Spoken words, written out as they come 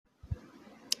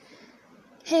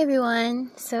Hey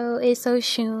everyone, so it's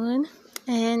Oshun,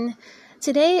 and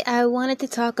today I wanted to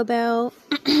talk about.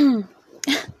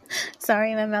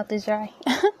 Sorry, my mouth is dry.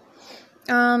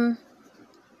 I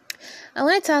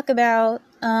want to talk about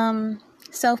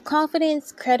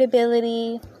self-confidence,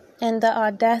 credibility, and the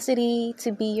audacity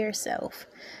to be yourself.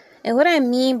 And what I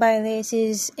mean by this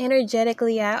is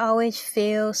energetically, I always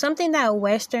feel something that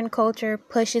Western culture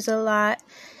pushes a lot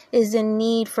is the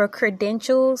need for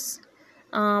credentials.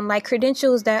 Like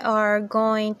credentials that are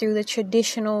going through the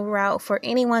traditional route for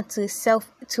anyone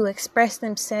to express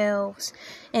themselves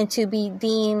and to be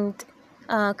deemed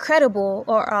credible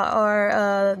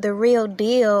or the real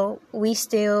deal. We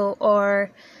still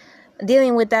are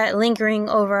dealing with that lingering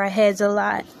over our heads a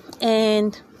lot.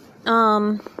 And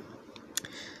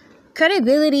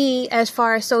credibility as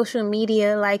far as social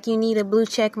media, like you need a blue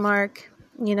check mark,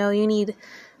 you need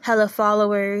hella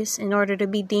followers in order to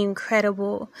be deemed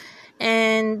credible.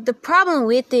 And the problem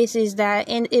with this is that,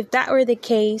 and if that were the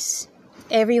case,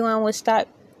 everyone would stop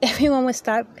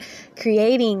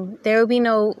creating. There would be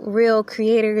no real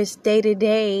creators day to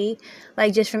day,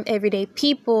 like just from everyday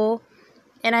people.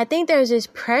 And I think there's this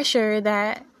pressure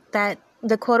that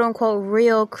the quote unquote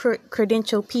real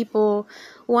credential people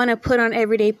want to put on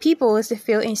everyday people is to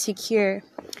feel insecure.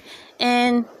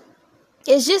 And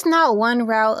it's just not one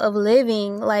route of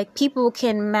living. Like people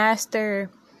can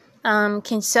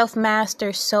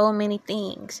self-master so many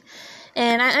things.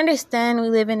 And I understand we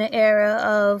live in an era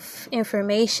of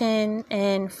information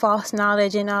and false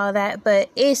knowledge and all that,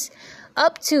 but it's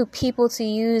up to people to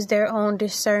use their own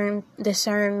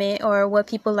discernment, or what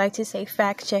people like to say,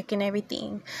 fact check and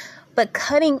everything. But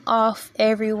cutting off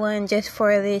everyone just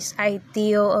for this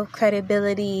ideal of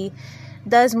credibility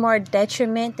does more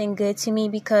detriment than good to me,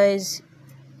 because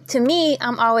to me,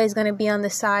 I'm always going to be on the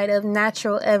side of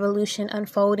natural evolution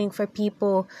unfolding for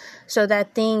people so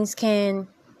that things can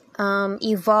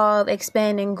evolve,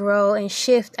 expand, and grow and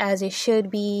shift as it should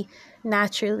be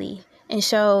naturally. And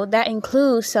so that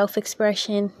includes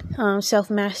self-expression,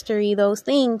 self-mastery, those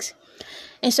things.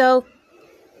 And so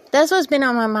that's what's been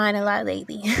on my mind a lot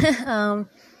lately.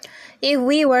 If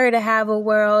we were to have a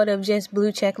world of just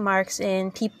blue check marks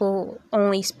and people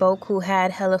only spoke who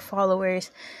had hella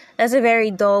followers, that's a very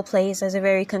dull place. That's a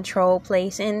very controlled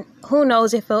place. And who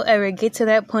knows if it'll ever get to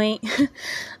that point.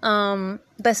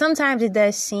 But sometimes it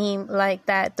does seem like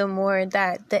that the more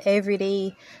that the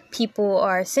everyday people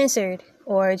are censored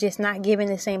or just not given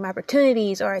the same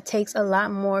opportunities, or it takes a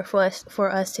lot more for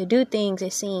us to do things,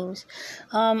 it seems.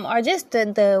 Or just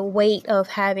the weight of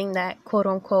having that quote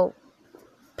unquote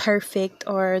perfect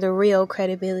or the real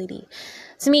credibility.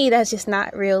 To me, that's just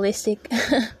not realistic.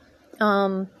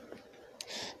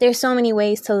 There's so many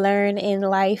ways to learn in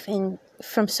life and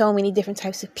from so many different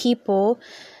types of people.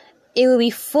 It would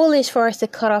be foolish for us to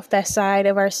cut off that side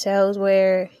of ourselves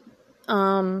where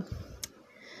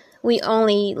we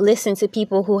only listen to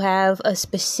people who have a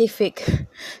specific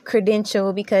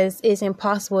credential, because it's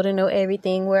impossible to know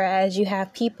everything, whereas you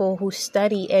have people who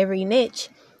study every niche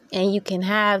and you can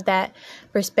have that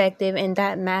perspective and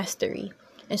that mastery.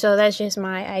 And so that's just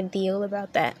my ideal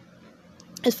about that.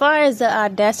 As far as the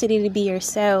audacity to be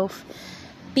yourself,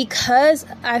 because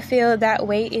I feel that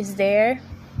weight is there,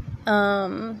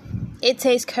 it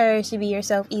takes courage to be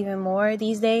yourself even more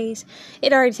these days.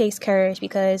 It already takes courage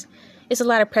because it's a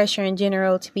lot of pressure in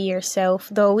general to be yourself.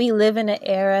 Though we live in an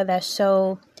era that's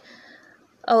so,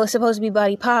 it's supposed to be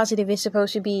body positive. It's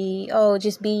supposed to be,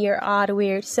 just be your odd,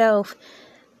 weird self.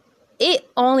 It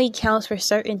only counts for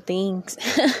certain things.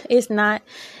 It's not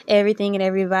everything and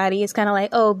everybody. It's kind of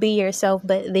like, be yourself,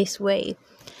 but this way.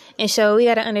 And so we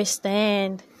got to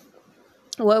understand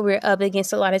what we're up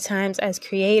against a lot of times as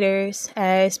creators,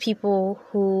 as people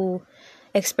who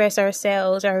express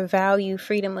ourselves or value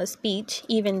freedom of speech.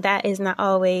 Even that is not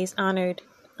always honored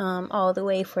all the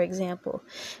way, for example.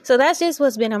 So that's just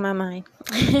what's been on my mind.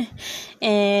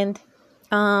 And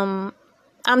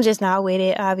I'm just not with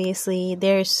it, obviously.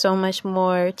 There's so much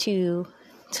more to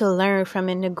learn from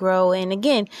and to grow. And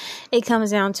again, it comes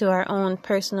down to our own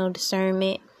personal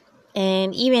discernment.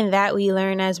 And even that we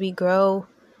learn as we grow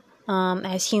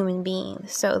as human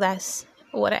beings. So that's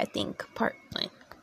what I think, part one.